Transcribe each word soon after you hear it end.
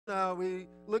we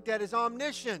looked at his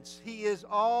omniscience. He is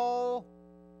all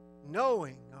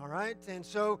knowing, all right? And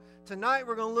so tonight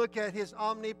we're going to look at his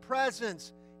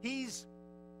omnipresence. He's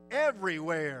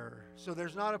everywhere. So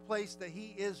there's not a place that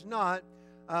he is not.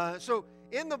 So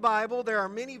in the Bible, there are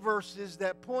many verses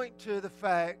that point to the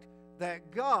fact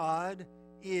that God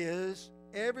is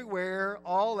everywhere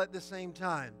all at the same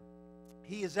time.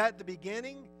 He is at the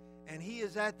beginning and he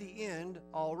is at the end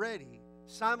already,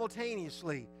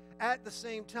 simultaneously, at the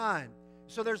same time.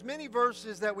 So there's many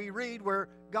verses that we read where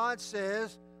God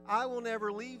says, I will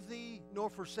never leave thee nor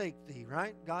forsake thee,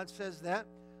 right? God says that.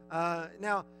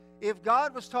 Now, if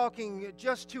God was talking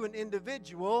just to an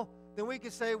individual, then we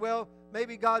could say, well,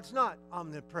 maybe God's not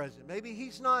omnipresent. Maybe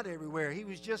he's not everywhere. He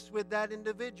was just with that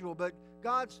individual. But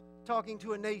God's talking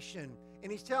to a nation.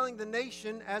 And he's telling the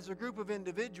nation as a group of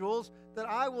individuals that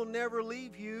I will never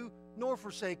leave you nor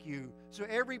forsake you. So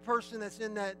every person that's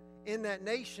in that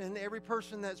nation, every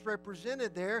person that's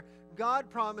represented there, God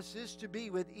promises to be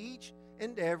with each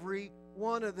and every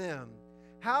one of them.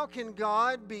 How can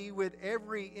God be with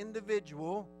every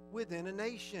individual within a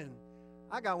nation?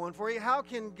 I got one for you. How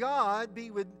can God be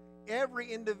with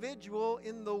every individual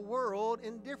in the world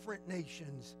in different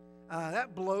nations?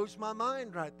 That blows my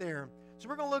mind right there. So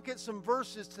we're going to look at some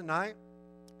verses tonight,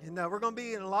 and we're going to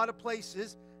be in a lot of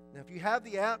places. Now, if you have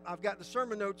the app, I've got the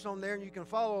sermon notes on there, and you can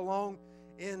follow along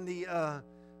in the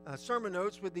sermon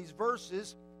notes with these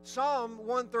verses. Psalm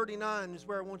 139 is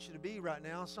where I want you to be right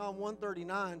now. Psalm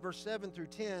 139, verse 7 through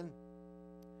 10.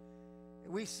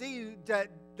 We see that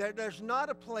there's not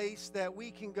a place that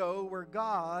we can go where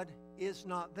God is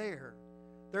not there.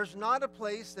 There's not a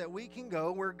place that we can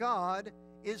go where God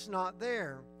is not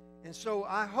there. And so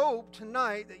I hope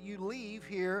tonight that you leave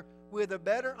here with a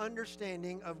better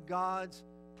understanding of God's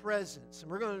presence.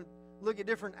 And we're going to look at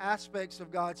different aspects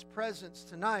of God's presence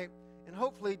tonight and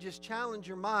hopefully just challenge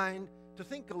your mind to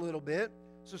think a little bit.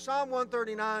 So Psalm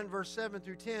 139, verse 7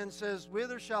 through 10 says,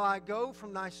 Whither shall I go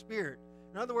from thy spirit?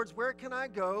 In other words, where can I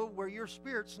go where your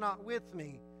spirit's not with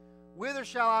me? Whither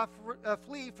shall I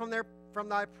flee from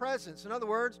thy presence? In other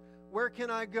words, where can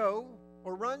I go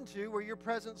or run to where your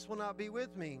presence will not be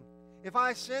with me? If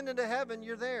I ascend into heaven,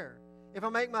 you're there. If I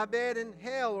make my bed in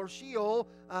hell or Sheol,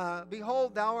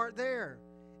 behold, thou art there.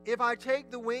 If I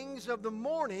take the wings of the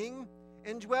morning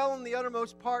and dwell in the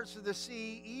uttermost parts of the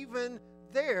sea, even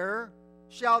there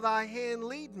shall thy hand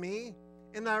lead me,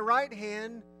 and thy right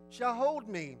hand shall hold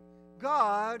me.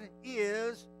 God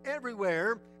is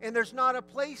everywhere, and there's not a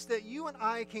place that you and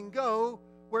I can go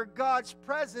where God's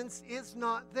presence is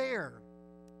not there.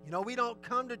 You know, we don't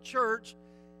come to church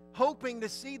hoping to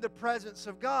see the presence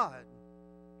of God.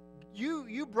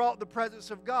 You brought the presence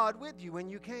of God with you when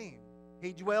you came.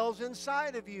 He dwells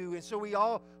inside of you, and so we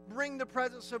all bring the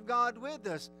presence of God with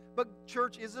us. But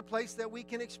church is a place that we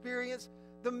can experience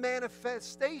the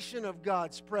manifestation of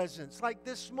God's presence. Like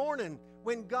this morning,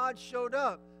 when God showed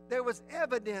up, there was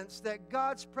evidence that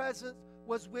God's presence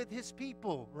was with his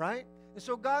people, right? And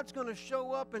so God's going to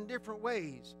show up in different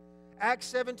ways. Acts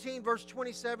 17, verse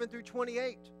 27 through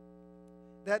 28.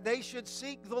 That they should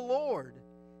seek the Lord,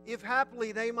 if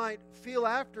haply they might feel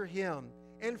after him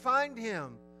and find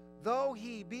him, though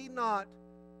he be not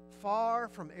far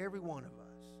from every one of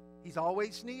us. He's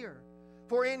always near.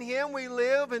 For in him we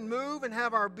live and move and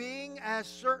have our being, as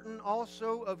certain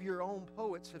also of your own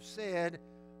poets have said,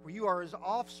 for you are his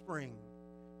offspring.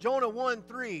 Jonah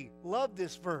 1:3, love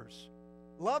this verse.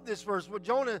 Love this verse. Well,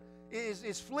 Jonah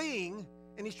is fleeing,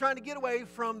 and he's trying to get away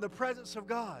from the presence of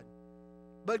God.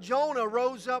 But Jonah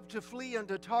rose up to flee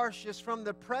unto Tarshish from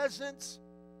the presence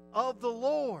of the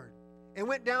Lord, and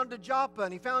went down to Joppa,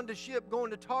 and he found a ship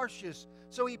going to Tarshish.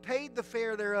 So he paid the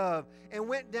fare thereof, and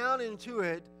went down into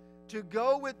it to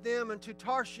go with them unto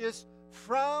Tarshish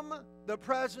from the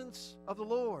presence of the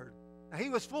Lord. Now he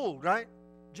was fooled, right?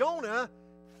 Jonah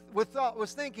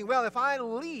was thinking, well, if I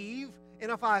leave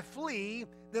and if I flee,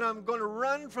 then I'm going to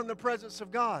run from the presence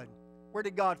of God. Where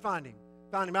did God find him?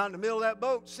 Found him out in the middle of that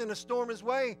boat, sent a storm his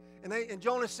way. And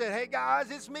Jonah said, hey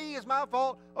guys, it's me, it's my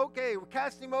fault. Okay, we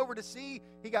cast him over to sea.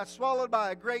 He got swallowed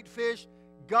by a great fish.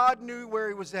 God knew where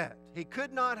he was at. He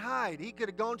could not hide. He could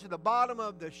have gone to the bottom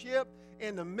of the ship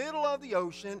in the middle of the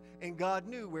ocean, and God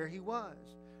knew where he was.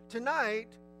 Tonight,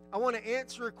 I want to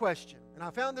answer a question. And I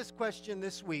found this question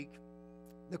this week.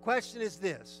 The question is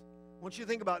this. I want you to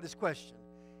think about this question.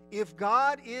 If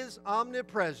God is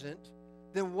omnipresent,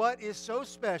 then what is so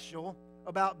special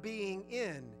about being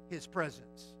in his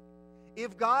presence?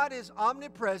 If God is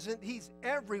omnipresent, he's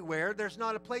everywhere, there's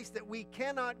not a place that we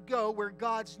cannot go where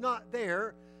God's not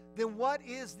there, then what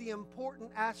is the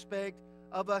important aspect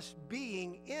of us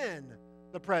being in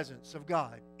the presence of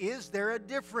God, is there a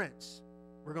difference?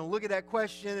 We're going to look at that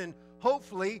question, and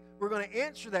hopefully we're going to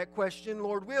answer that question,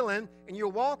 Lord willing, and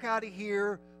you'll walk out of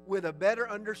here with a better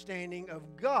understanding of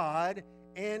God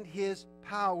and His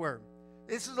power.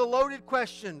 This is a loaded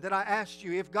question that I asked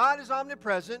you. If God is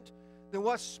omnipresent, then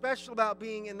what's special about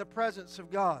being in the presence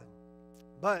of God?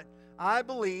 But I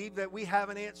believe that we have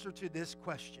an answer to this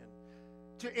question.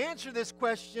 To answer this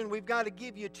question, we've got to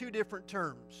give you two different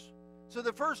terms. So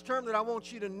the first term that I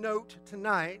want you to note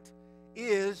tonight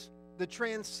is the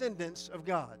transcendence of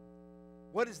God.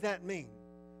 What does that mean?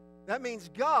 That means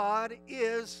God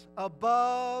is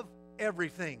above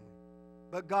everything,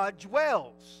 but God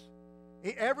dwells.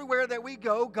 Everywhere that we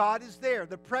go, God is there.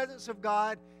 The presence of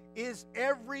God is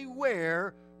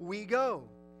everywhere we go.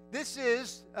 This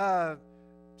is,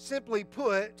 simply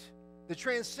put, the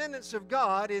transcendence of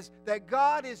God is that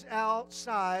God is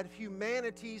outside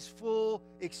humanity's full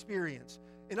experience.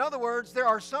 In other words, there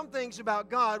are some things about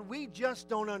God we just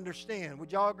don't understand.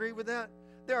 Would y'all agree with that?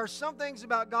 There are some things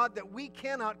about God that we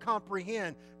cannot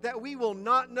comprehend, that we will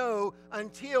not know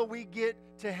until we get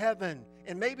to heaven.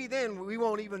 And maybe then we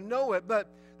won't even know it. But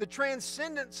the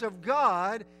transcendence of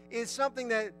God is something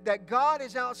that God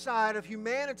is outside of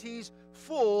humanity's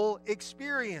full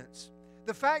experience.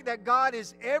 The fact that God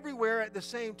is everywhere at the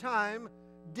same time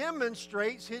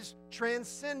demonstrates His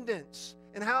transcendence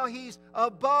and how He's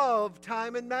above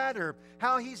time and matter,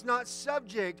 how He's not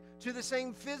subject to the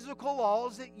same physical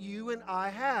laws that you and I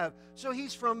have. So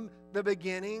He's from the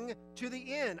beginning to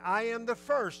the end. I am the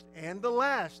first and the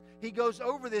last. He goes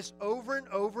over this over and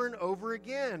over and over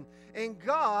again. And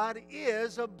God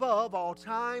is above all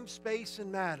time, space,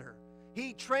 and matter.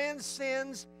 He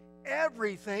transcends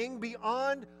everything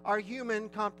beyond our human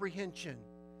comprehension.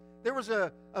 There was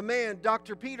a man,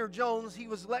 Dr. Peter Jones, he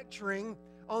was lecturing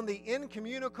on the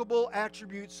incommunicable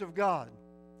attributes of God.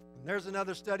 And there's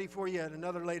another study for you at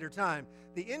another later time.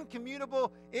 The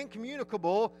incommunicable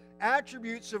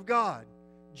attributes of God.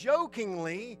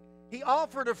 Jokingly, he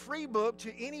offered a free book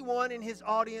to anyone in his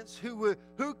audience who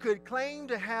could claim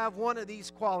to have one of these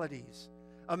qualities.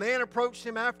 A man approached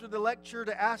him after the lecture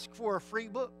to ask for a free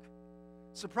book.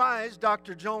 Surprised,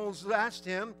 Dr. Jones asked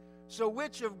him, "So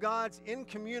which of God's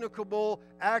incommunicable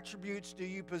attributes do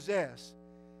you possess?"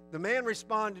 The man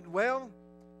responded, "Well,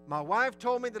 my wife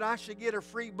told me that I should get a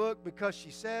free book because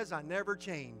she says I never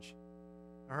change."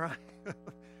 All right.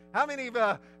 How many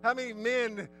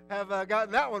men have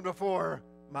gotten that one before?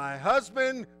 My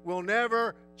husband will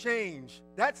never change.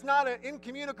 That's not an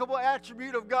incommunicable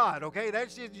attribute of God, okay?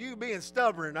 That's just you being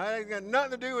stubborn. That ain't got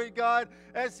nothing to do with God.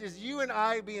 That's just you and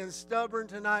I being stubborn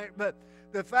tonight. But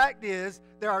the fact is,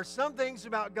 there are some things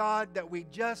about God that we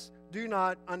just do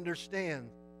not understand.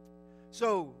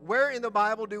 So, where in the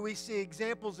Bible do we see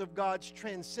examples of God's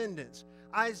transcendence?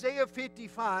 Isaiah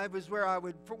 55 is where I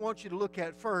would want you to look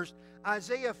at first.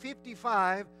 Isaiah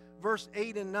 55, verse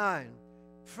 8 and 9.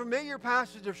 Familiar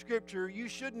passage of Scripture. You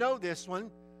should know this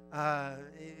one.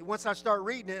 Once I start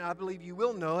reading it, I believe you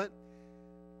will know it.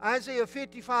 Isaiah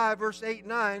 55, verse 8 and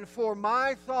 9. For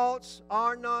my thoughts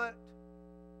are not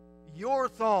your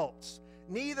thoughts,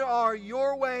 neither are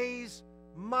your ways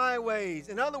my ways.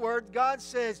 In other words, God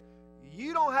says,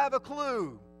 you don't have a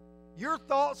clue. Your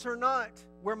thoughts are not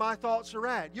where my thoughts are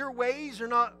at. Your ways are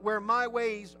not where my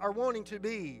ways are wanting to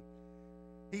be.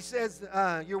 He says,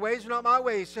 your ways are not my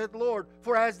ways, said the Lord.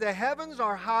 For as the heavens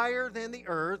are higher than the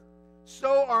earth,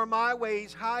 so are my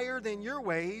ways higher than your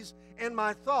ways, and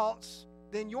my thoughts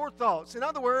than your thoughts. In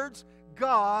other words,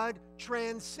 God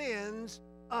transcends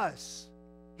us.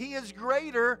 He is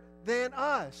greater than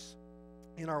us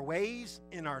in our ways,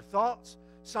 in our thoughts.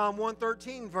 Psalm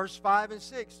 113, verse 5 and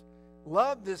 6.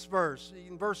 Love this verse.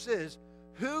 The verse is,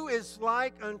 who is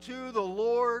like unto the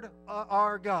Lord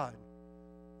our God?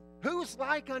 Who's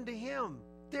like unto Him?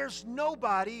 There's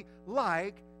nobody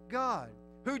like God.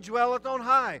 Who dwelleth on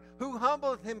high? Who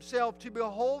humbleth Himself to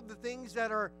behold the things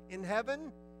that are in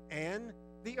heaven and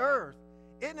the earth?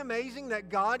 Isn't it amazing that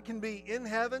God can be in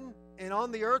heaven and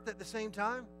on the earth at the same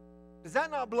time? Does that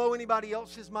not blow anybody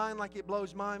else's mind like it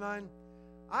blows my mind?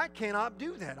 I cannot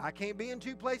do that. I can't be in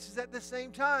two places at the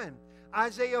same time.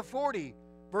 Isaiah 40,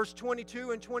 verse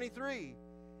 22 and 23.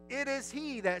 It is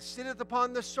He that sitteth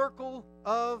upon the circle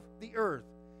of the earth.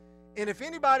 And if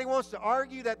anybody wants to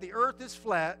argue that the earth is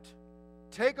flat,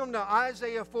 take them to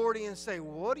Isaiah 40 and say,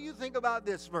 well, what do you think about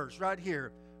this verse right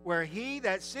here? Where He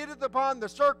that sitteth upon the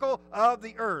circle of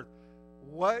the earth.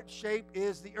 What shape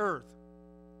is the earth?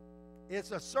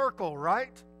 It's a circle,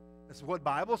 right? That's what the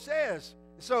Bible says.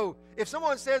 So if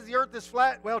someone says the earth is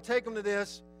flat, well, take them to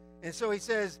this. And so he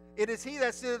says, it is He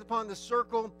that sitteth upon the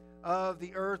circle of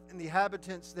the earth and the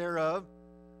inhabitants thereof.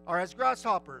 are as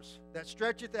grasshoppers, that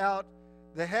stretcheth out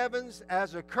the heavens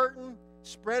as a curtain,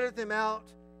 spreadeth them out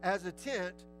as a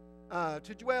tent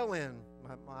to dwell in.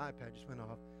 My iPad just went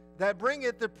off. That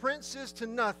bringeth the princes to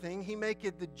nothing. He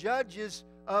maketh the judges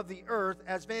of the earth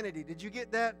as vanity. Did you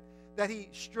get that? That he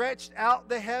stretched out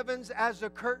the heavens as a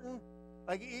curtain?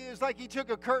 Like it was like he took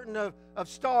a curtain of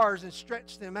stars and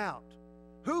stretched them out.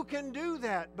 Who can do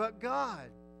that but God?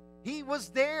 He was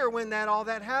there when all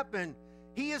that happened.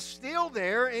 He is still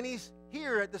there, and he's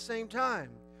here at the same time.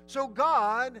 So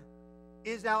God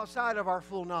is outside of our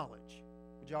full knowledge.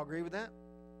 Would y'all agree with that?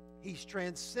 He's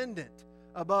transcendent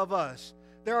above us.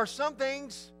 There are some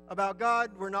things about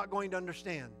God we're not going to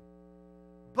understand.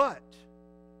 But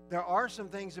there are some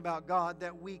things about God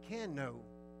that we can know,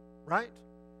 right?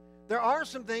 There are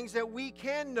some things that we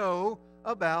can know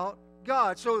about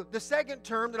God. So the second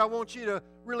term that I want you to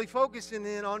really focus in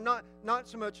on, not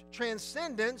so much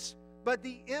transcendence, but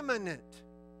the immanent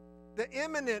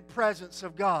presence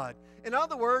of God. In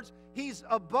other words, He's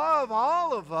above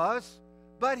all of us,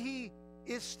 but He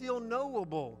is still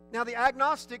knowable. Now, the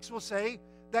agnostics will say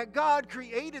that God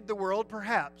created the world,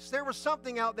 perhaps. There was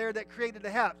something out there that created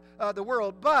the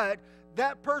world, but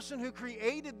that person who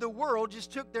created the world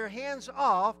just took their hands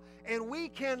off, and we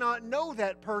cannot know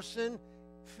that person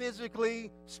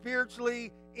physically,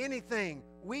 spiritually, anything.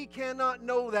 We cannot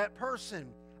know that person.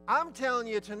 I'm telling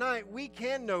you tonight, we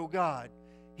can know God.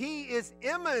 He is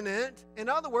immanent. In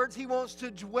other words, He wants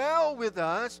to dwell with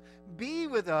us, be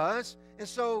with us. And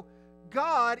so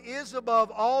God is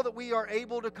above all that we are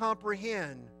able to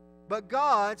comprehend. But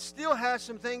God still has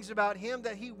some things about Him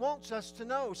that He wants us to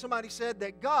know. Somebody said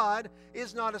that God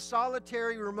is not a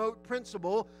solitary remote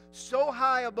principle so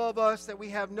high above us that we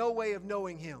have no way of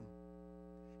knowing Him.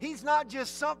 He's not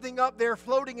just something up there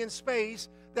floating in space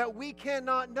that we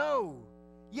cannot know.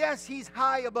 Yes, He's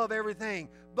high above everything,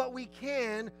 but we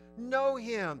can know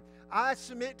Him. I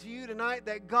submit to you tonight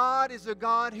that God is a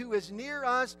God who is near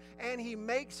us, and He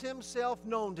makes Himself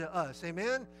known to us.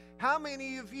 Amen? How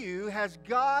many of you has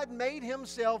God made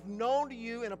Himself known to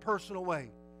you in a personal way?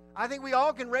 I think we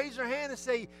all can raise our hand and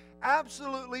say,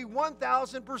 absolutely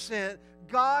 1,000%,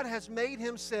 God has made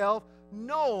Himself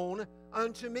known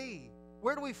unto me.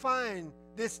 Where do we find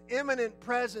this immanent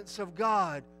presence of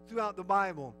God throughout the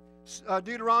Bible?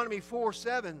 Deuteronomy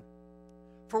 4:7.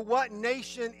 For what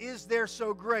nation is there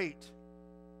so great,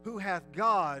 who hath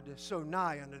God so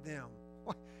nigh unto them?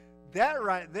 That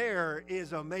right there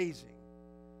is amazing.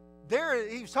 There,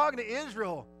 he was talking to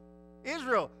Israel.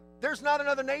 Israel, there's not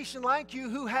another nation like you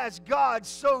who has God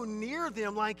so near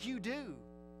them like you do.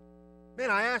 Man,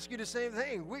 I ask you the same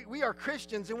thing. We are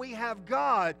Christians, and we have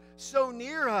God so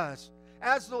near us.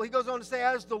 He goes on to say,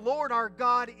 as the Lord our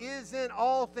God is in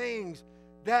all things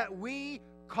that we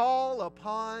call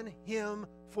upon Him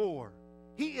for.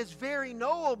 He is very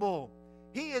knowable.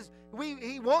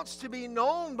 He wants to be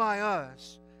known by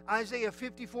us. Isaiah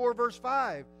 54 verse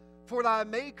 5. For thy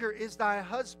Maker is thy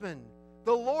husband.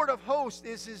 The Lord of hosts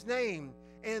is His name.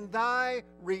 And thy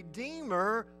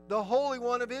Redeemer, the Holy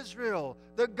One of Israel.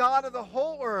 The God of the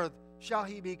whole earth shall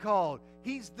He be called.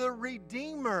 He's the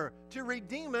Redeemer. To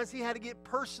redeem us, He had to get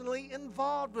personally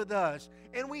involved with us.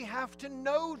 And we have to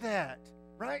know that,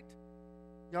 right?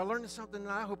 Y'all learning something?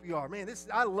 I hope you are. Man,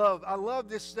 I love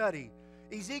this study.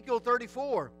 Ezekiel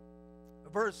 34,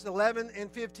 verse 11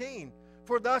 and 15.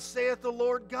 For thus saith the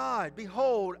Lord God,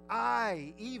 behold,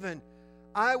 I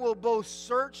will both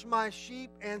search my sheep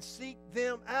and seek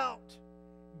them out.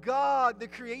 God, the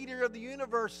creator of the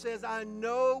universe, says, I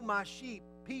know my sheep,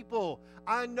 people.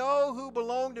 I know who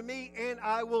belong to me, and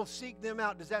I will seek them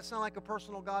out. Does that sound like a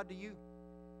personal God to you?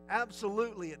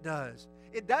 Absolutely it does.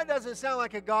 That doesn't sound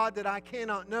like a God that I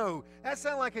cannot know. That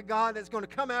sounds like a God that's going to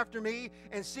come after me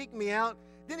and seek me out.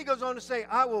 Then he goes on to say,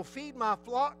 I will feed my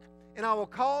flock, and I will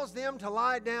cause them to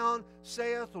lie down,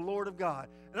 saith the Lord of God.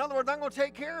 In other words, I'm going to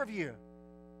take care of you.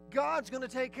 God's going to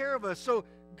take care of us. So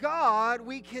God,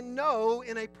 we can know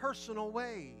in a personal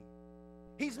way.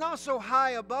 He's not so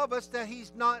high above us that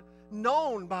He's not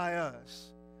known by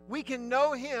us. We can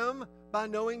know Him by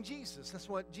knowing Jesus. That's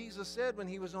what Jesus said when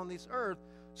He was on this earth.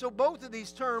 So both of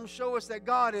these terms show us that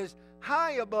God is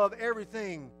high above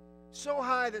everything, so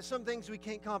high that some things we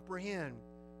can't comprehend.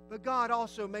 But God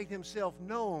also made Himself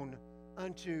known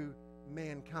unto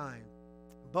mankind.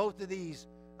 Both of these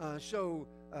show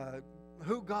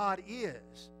who God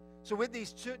is. So with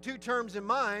these two terms in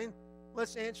mind,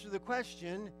 let's answer the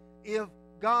question, if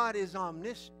God is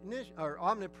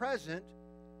omnipresent,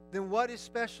 then what is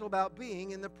special about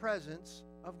being in the presence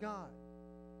of God?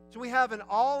 So we have an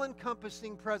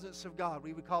all-encompassing presence of God.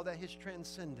 We would call that His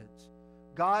transcendence.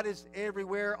 God is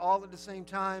everywhere all at the same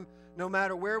time. No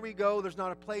matter where we go, there's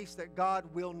not a place that God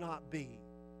will not be.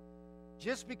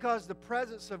 Just because the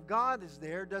presence of God is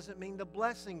there doesn't mean the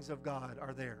blessings of God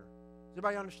are there. Does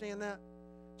everybody understand that?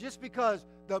 Just because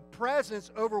the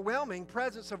presence, overwhelming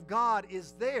presence of God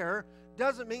is there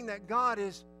doesn't mean that God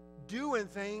is doing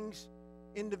things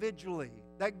individually.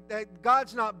 That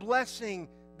God's not blessing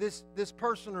this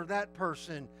person or that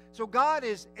person. So God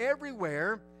is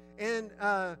everywhere, and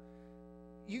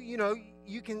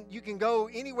you can go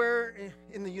anywhere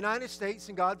in the United States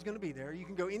and God's going to be there. You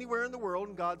can go anywhere in the world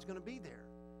and God's going to be there.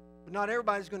 But not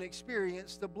everybody's going to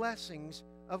experience the blessings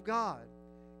of God.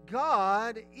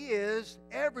 God is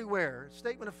everywhere.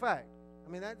 Statement of fact.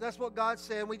 I mean, that's what God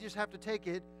said, and we just have to take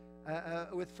it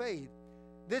with faith.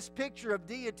 This picture of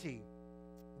deity,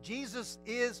 Jesus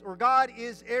is, or God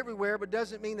is everywhere, but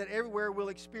doesn't mean that everywhere will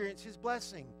experience His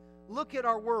blessing. Look at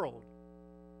our world.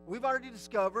 We've already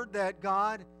discovered that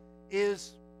God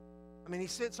is, He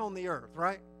sits on the earth,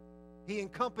 right? He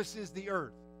encompasses the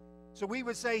earth. So we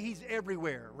would say He's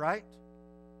everywhere, right?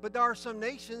 But there are some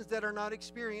nations that are not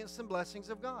experiencing the blessings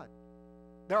of God.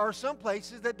 There are some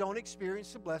places that don't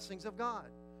experience the blessings of God.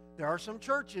 There are some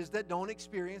churches that don't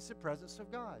experience the presence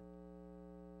of God.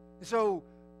 So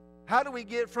how do we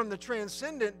get from the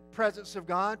transcendent presence of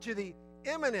God to the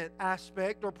immanent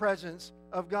aspect or presence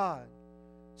of God?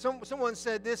 Someone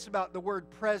said this about the word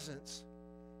presence.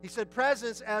 He said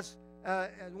presence, as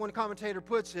one commentator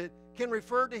puts it, can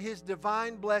refer to His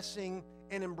divine blessing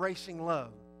and embracing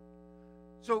love.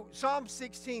 So Psalm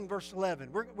 16, verse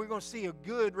 11, we're going to see a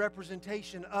good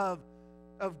representation of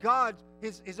God,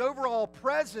 His overall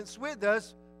presence with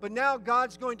us, but now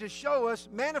God's going to show us,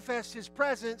 manifest His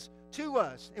presence to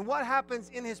us. And what happens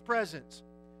in His presence?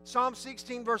 Psalm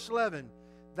 16, verse 11,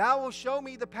 Thou wilt show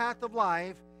me the path of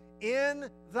life. In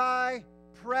Thy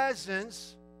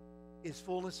presence is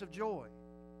fullness of joy.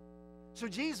 So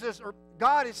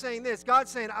God is saying this.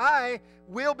 God's saying, I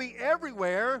will be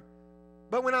everywhere,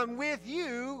 but when I'm with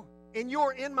you and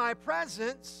you're in my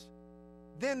presence,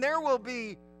 then there will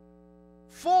be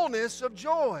fullness of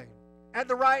joy. At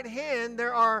the right hand,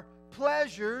 there are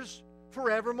pleasures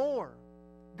forevermore.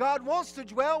 God wants to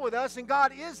dwell with us, and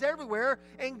God is everywhere,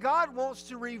 and God wants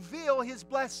to reveal His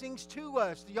blessings to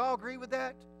us. Do y'all agree with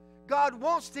that? God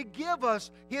wants to give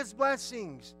us His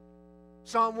blessings.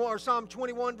 Psalm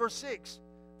 21, verse 6,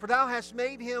 For Thou hast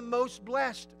made him most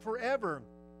blessed forever,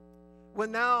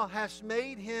 when Thou hast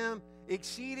made him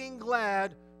exceeding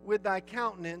glad with Thy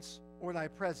countenance or Thy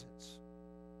presence.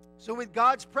 So with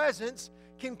God's presence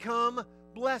can come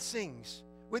blessings.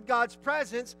 With God's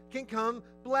presence can come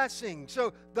blessings.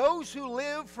 So those who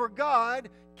live for God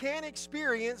can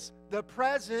experience the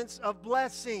presence of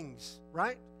blessings,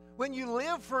 right? When you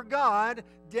live for God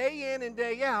day in and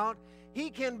day out, He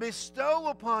can bestow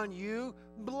upon you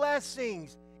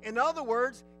blessings. In other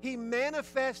words, He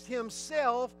manifests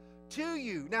Himself to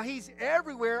you. Now, He's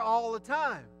everywhere all the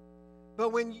time. But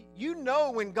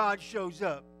when God shows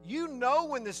up, you know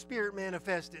when the Spirit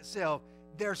manifests itself,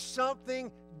 there's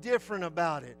something different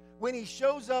about it. When He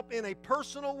shows up in a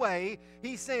personal way,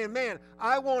 He's saying, man,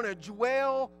 I want to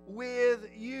dwell with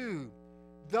you.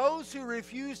 Those who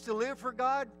refuse to live for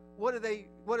God, what do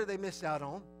they miss out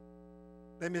on?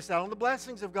 They miss out on the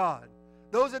blessings of God.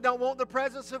 Those that don't want the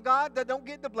presence of God, that don't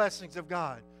get the blessings of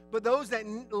God. But those that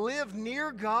live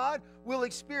near God will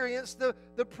experience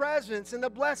the presence and the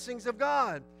blessings of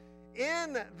God.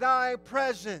 In Thy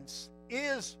presence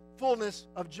is fullness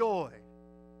of joy.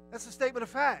 That's a statement of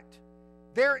fact.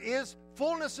 There is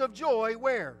fullness of joy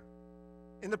where?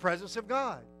 In the presence of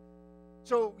God.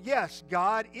 So yes,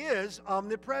 God is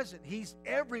omnipresent. He's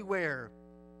everywhere.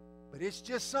 But it's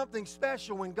just something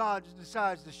special when God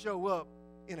decides to show up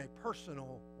in a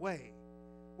personal way.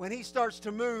 When He starts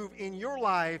to move in your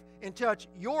life and touch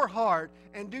your heart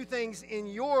and do things in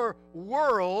your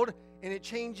world, and it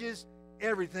changes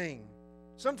everything.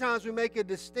 Sometimes we make a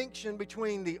distinction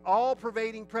between the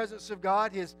all-pervading presence of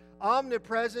God, His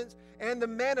omnipresence, and the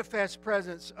manifest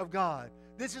presence of God.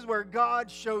 This is where God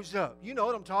shows up. You know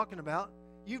what I'm talking about.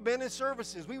 You've been in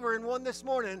services. We were in one this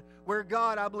morning where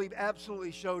God, I believe,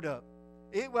 absolutely showed up.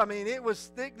 It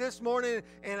was thick this morning,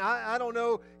 and I don't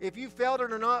know if you felt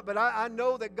it or not, but I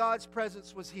know that God's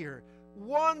presence was here.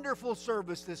 Wonderful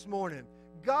service this morning.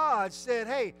 God said,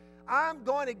 hey, I'm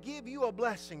going to give you a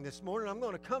blessing this morning. I'm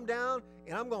going to come down,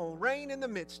 and I'm going to reign in the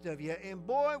midst of you. And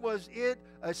boy, was it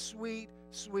a sweet,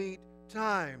 sweet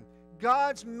time.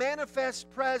 God's manifest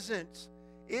presence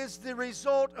is the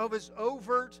result of His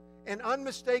overt and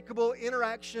unmistakable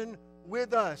interaction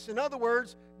with us. In other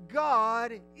words,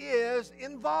 God is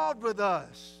involved with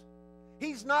us.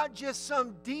 He's not just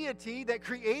some deity that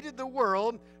created the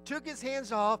world, took his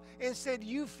hands off, and said,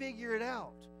 you figure it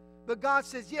out. But God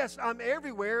says, yes, I'm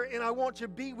everywhere, and I want to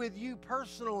be with you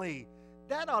personally.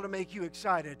 That ought to make you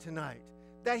excited tonight.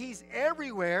 That he's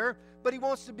everywhere, but he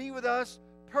wants to be with us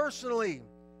personally.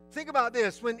 Think about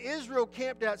this. When Israel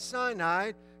camped at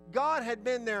Sinai, God had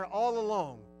been there all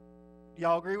along. Do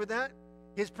y'all agree with that?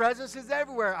 His presence is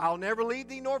everywhere. I'll never leave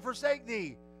thee nor forsake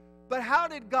thee. But how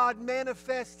did God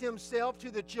manifest himself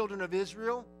to the children of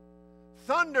Israel?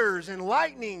 Thunders and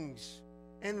lightnings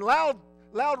and loud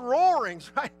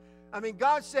roarings, right? I mean,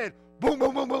 God said, boom,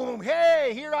 boom, boom, boom,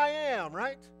 hey, here I am,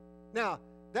 right? Now,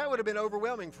 that would have been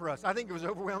overwhelming for us. I think it was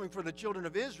overwhelming for the children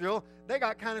of Israel. They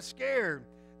got kind of scared.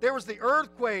 There was the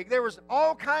earthquake. There was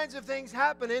all kinds of things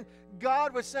happening.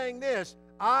 God was saying this,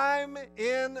 I'm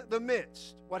in the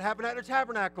midst. What happened at the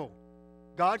tabernacle?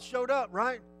 God showed up,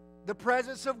 right? The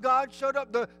presence of God showed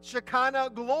up. The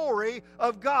Shekinah glory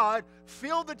of God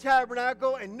filled the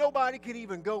tabernacle, and nobody could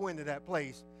even go into that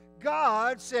place.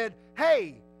 God said,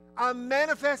 hey, I'm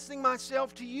manifesting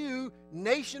myself to you,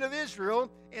 nation of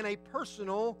Israel, in a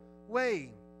personal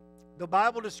way. The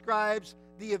Bible describes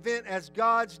the event as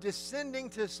God's descending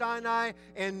to Sinai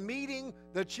and meeting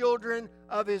the children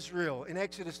of Israel in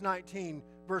Exodus 19,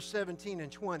 verse 17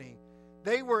 and 20.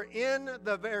 They were in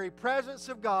the very presence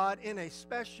of God in a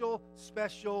special,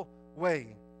 special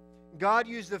way. God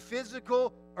used the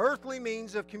physical, earthly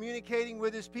means of communicating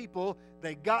with his people.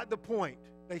 They got the point.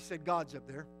 They said, God's up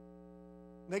there.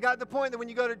 They got the point that when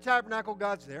you go to the tabernacle,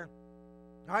 God's there.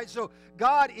 All right, so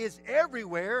God is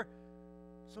everywhere.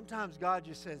 Sometimes God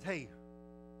just says, hey,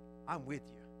 I'm with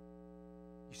you.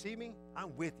 You see me?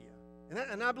 I'm with you.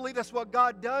 And I believe that's what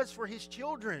God does for his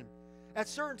children. At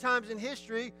certain times in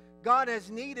history, God has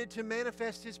needed to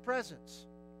manifest his presence.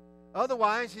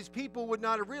 Otherwise, his people would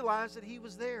not have realized that he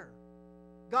was there.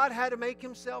 God had to make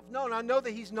himself known. I know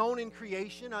that he's known in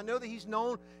creation. I know that he's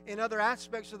known in other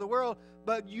aspects of the world.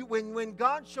 But when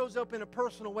God shows up in a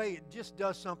personal way, it just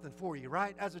does something for you,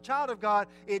 right? As a child of God,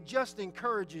 it just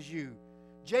encourages you.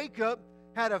 Jacob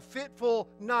had a fitful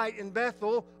night in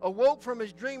Bethel, awoke from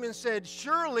his dream and said,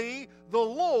 surely the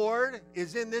Lord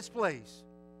is in this place.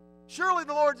 Surely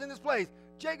the Lord's in this place.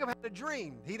 Jacob had a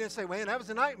dream. He didn't say, man, that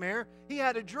was a nightmare. He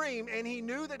had a dream, and he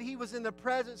knew that he was in the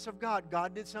presence of God.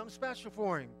 God did something special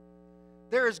for him.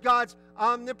 There is God's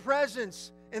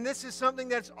omnipresence, and this is something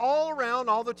that's all around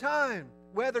all the time,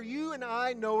 whether you and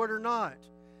I know it or not.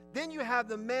 Then you have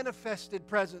the manifested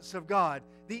presence of God,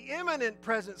 the imminent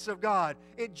presence of God.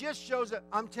 It just shows up.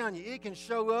 I'm telling you, it can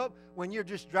show up when you're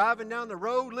just driving down the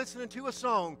road listening to a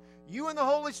song. You and the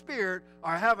Holy Spirit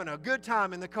are having a good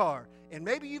time in the car. And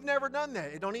maybe you've never done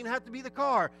that. It don't even have to be the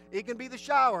car. It can be the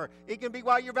shower. It can be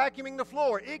while you're vacuuming the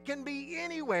floor. It can be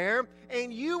anywhere,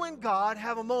 and you and God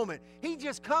have a moment. He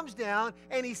just comes down,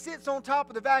 and he sits on top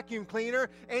of the vacuum cleaner,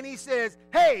 and he says,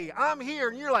 hey, I'm here.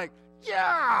 And you're like,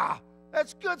 yeah,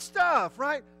 that's good stuff,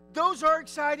 right? Those are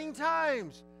exciting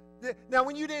times. Now,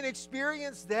 when you didn't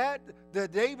experience that the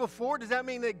day before, does that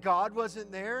mean that God wasn't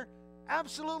there?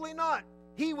 Absolutely not.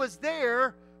 He was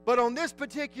there, but on this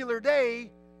particular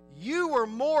day, you were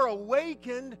more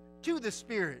awakened to the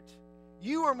Spirit.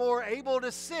 You were more able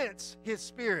to sense his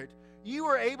Spirit. You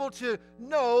were able to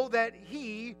know that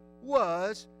he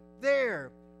was there.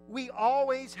 We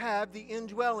always have the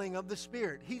indwelling of the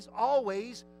Spirit. He's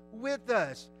always with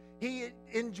us. He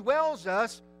indwells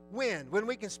us when? When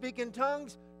we can speak in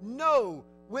tongues? No,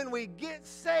 when we get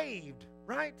saved,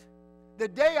 right? The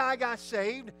day I got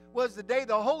saved was the day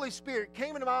the Holy Spirit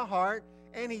came into my heart,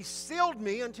 and he sealed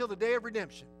me until the day of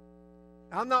redemption.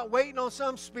 I'm not waiting on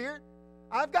some spirit.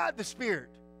 I've got the Spirit.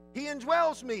 He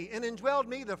indwells me and indwelled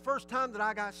me the first time that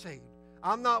I got saved.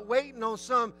 I'm not waiting on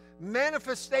some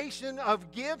manifestation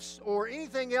of gifts or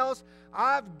anything else.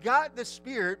 I've got the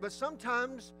Spirit, but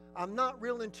sometimes I'm not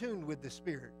real in tune with the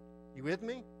Spirit. You with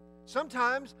me?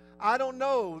 Sometimes I don't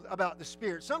know about the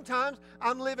Spirit. Sometimes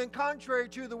I'm living contrary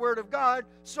to the Word of God,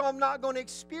 so I'm not going to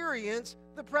experience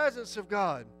the presence of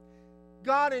God.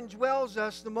 God indwells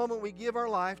us the moment we give our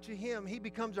life to him. He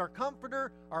becomes our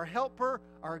comforter, our helper,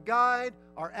 our guide,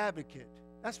 our advocate.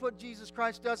 That's what Jesus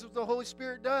Christ does, what the Holy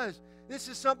Spirit does. This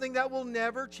is something that will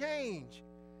never change.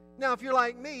 Now, if you're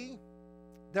like me,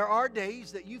 there are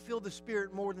days that you feel the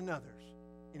Spirit more than others.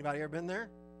 Anybody ever been there?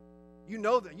 You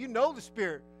know that. You know the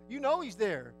Spirit. You know he's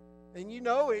there. And you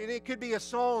know, and it could be a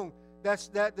song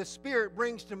that the Spirit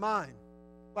brings to mind.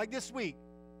 Like this week.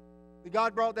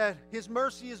 God brought that, His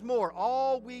mercy is more,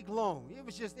 all week long. It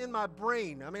was just in my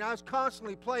brain. I mean, I was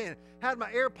constantly playing. Had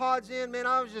my AirPods in, man.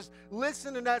 I was just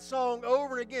listening to that song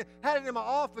over and again. Had it in my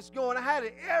office going. I had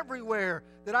it everywhere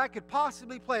that I could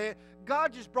possibly play it.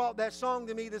 God just brought that song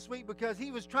to me this week because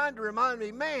He was trying to remind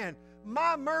me, man,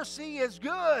 my mercy is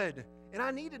good. And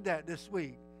I needed that this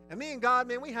week. And me and God,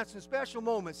 man, we had some special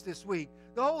moments this week.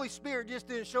 The Holy Spirit just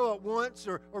didn't show up once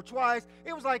or twice.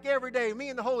 It was like every day, me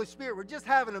and the Holy Spirit were just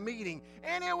having a meeting.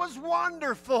 And it was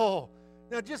wonderful.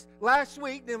 Now, just last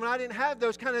week, then when I didn't have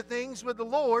those kind of things with the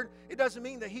Lord, it doesn't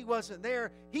mean that He wasn't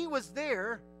there. He was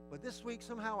there, but this week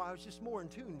somehow I was just more in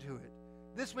tune to it.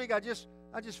 This week I just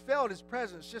felt His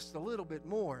presence just a little bit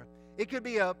more. It could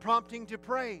be a prompting to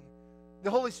pray. The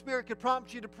Holy Spirit could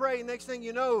prompt you to pray, and next thing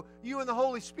you know, you and the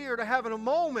Holy Spirit are having a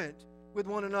moment with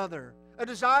one another, a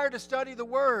desire to study the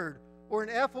Word, or an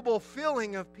effable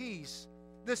feeling of peace.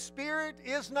 The Spirit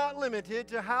is not limited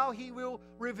to how He will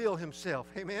reveal Himself.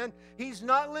 Amen? He's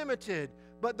not limited,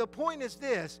 but the point is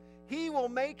this: He will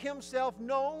make Himself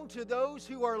known to those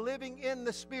who are living in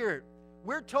the Spirit.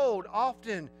 We're told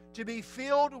often to be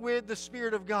filled with the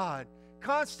Spirit of God,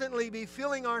 constantly be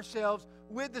filling ourselves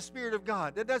with the Spirit of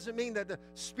God. That doesn't mean that the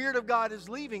Spirit of God is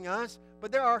leaving us,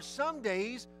 but there are some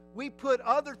days we put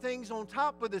other things on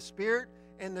top of the Spirit,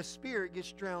 and the Spirit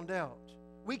gets drowned out.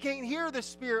 We can't hear the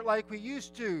Spirit like we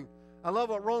used to. I love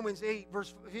what Romans 8,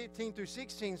 verse 15 through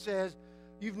 16 says,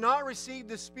 "You've not received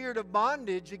the spirit of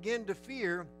bondage again to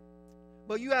fear,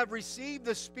 but you have received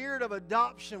the Spirit of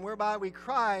adoption, whereby we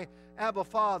cry, Abba,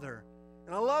 Father."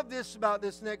 And I love this about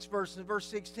this next verse, in verse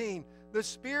 16. "The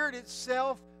Spirit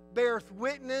itself beareth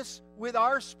witness with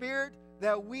our spirit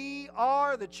that we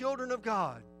are the children of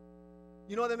God."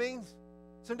 You know what that means?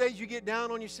 Some days you get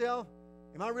down on yourself.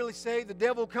 Am I really saved? The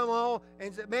devil come on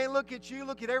and say, man, look at you.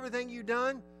 Look at everything you've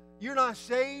done. You're not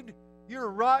saved. You're a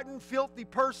rotten, filthy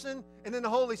person. And then the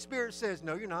Holy Spirit says,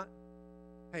 no, you're not.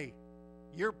 Hey,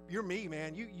 you're me,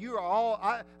 man. You are all,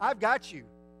 I've got you.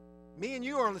 Me and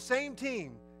you are on the same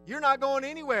team. You're not going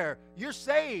anywhere. You're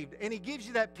saved. And He gives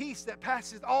you that peace that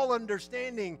passes all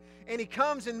understanding. And He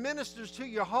comes and ministers to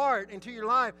your heart and to your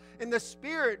life. And the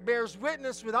Spirit bears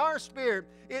witness with our spirit.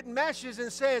 It meshes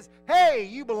and says, hey,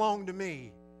 you belong to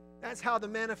me. That's how the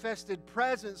manifested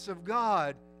presence of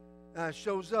God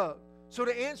shows up. So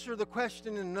to answer the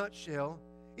question in a nutshell,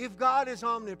 if God is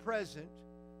omnipresent,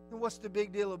 then what's the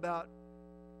big deal about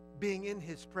being in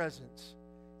His presence?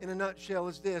 In a nutshell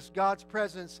is this: God's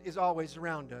presence is always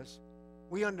around us.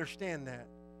 We understand that.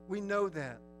 We know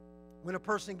that. When a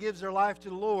person gives their life to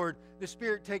the Lord, the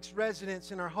Spirit takes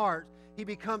residence in our heart. He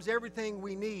becomes everything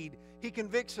we need. He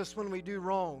convicts us when we do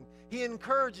wrong. He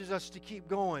encourages us to keep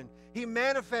going. He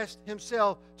manifests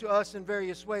Himself to us in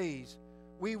various ways.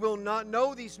 We will not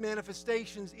know these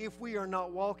manifestations if we are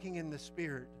not walking in the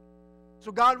Spirit.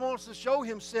 So God wants to show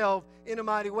Himself in a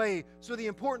mighty way. So the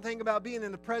important thing about being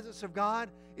in the presence of God,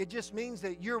 it just means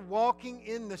that you're walking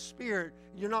in the Spirit.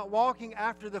 You're not walking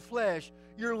after the flesh.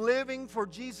 You're living for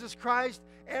Jesus Christ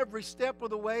every step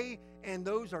of the way, and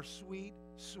those are sweet,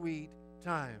 sweet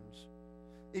times.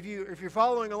 If you're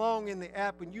following along in the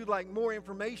app and you'd like more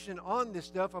information on this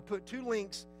stuff, I put 2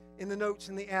 links in the notes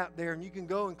in the app there, and you can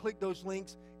go and click those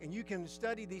links, and you can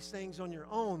study these things on your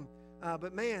own.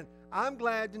 But man, I'm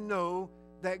glad to know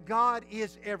that God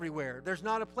is everywhere. There's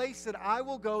not a place that I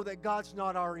will go that God's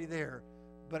not already there.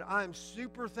 But I'm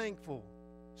super thankful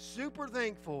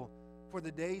for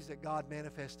the days that God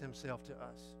manifests Himself to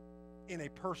us in a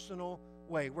personal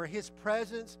way, where His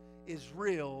presence is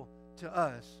real to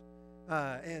us.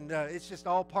 And it's just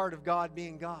all part of God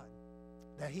being God,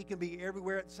 that He can be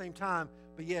everywhere at the same time,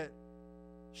 but yet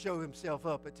show Himself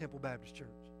up at Temple Baptist Church.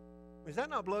 Does that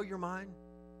not blow your mind?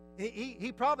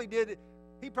 He probably did it.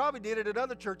 He probably did it at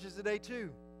other churches today too.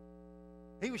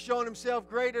 He was showing Himself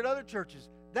great at other churches.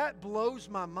 That blows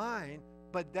my mind,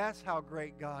 but that's how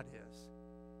great God is.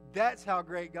 That's how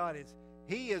great God is.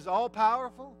 He is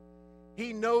all-powerful.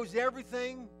 He knows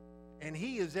everything, and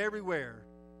He is everywhere.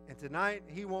 And tonight,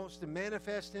 He wants to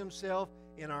manifest Himself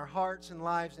in our hearts and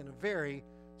lives in a very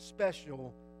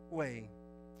special way.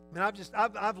 And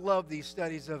I've loved these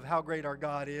studies of how great our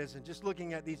God is, and just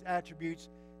looking at these attributes.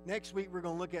 Next week, we're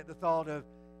going to look at the thought of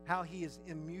how He is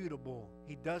immutable.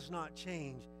 He does not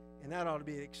change, and that ought to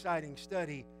be an exciting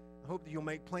study. I hope that you'll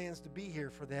make plans to be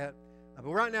here for that. But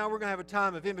right now, we're going to have a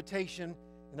time of invitation,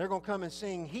 and they're going to come and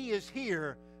sing, He is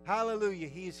here. Hallelujah.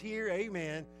 He is here.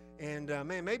 Amen. And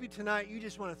man, maybe tonight you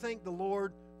just want to thank the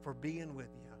Lord for being with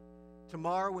you.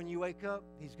 Tomorrow when you wake up,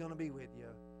 He's going to be with you.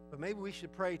 But maybe we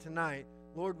should pray tonight,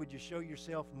 Lord, would you show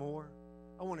yourself more?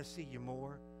 I want to see you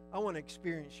more. I want to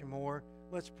experience you more.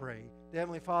 Let's pray.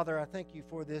 Heavenly Father, I thank you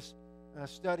for this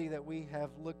study that we have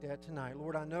looked at tonight.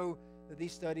 Lord, I know that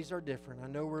these studies are different. I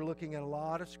know we're looking at a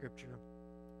lot of Scripture.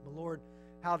 But Lord,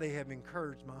 how they have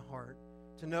encouraged my heart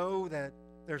to know that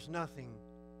there's nothing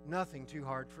too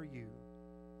hard for you.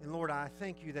 And Lord, I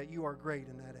thank you that you are great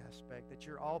in that aspect, that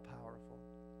you're all-powerful.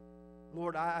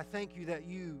 Lord, I thank you that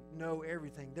you know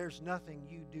everything. There's nothing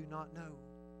you do not know.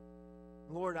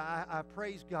 Lord, I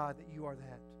praise God that you are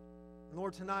that. And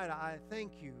Lord, tonight I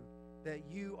thank you that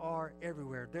you are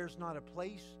everywhere. There's not a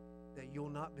place that you'll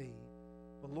not be.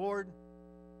 But Lord,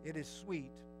 it is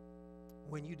sweet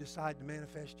when you decide to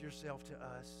manifest yourself to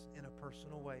us in a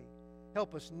personal way.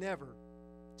 Help us never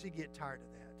to get tired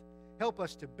of that. Help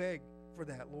us to beg for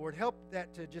that, Lord. Help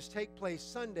that to just take place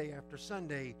Sunday after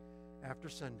Sunday after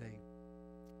Sunday.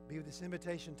 Be with this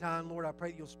invitation time, Lord. I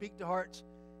pray that you'll speak to hearts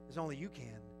as only you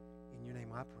can. In your name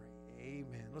I pray.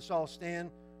 Amen. Let's all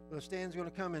stand. Brother Stan's going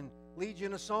to come and lead you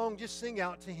in a song. Just sing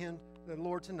out to him, the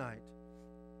Lord, tonight.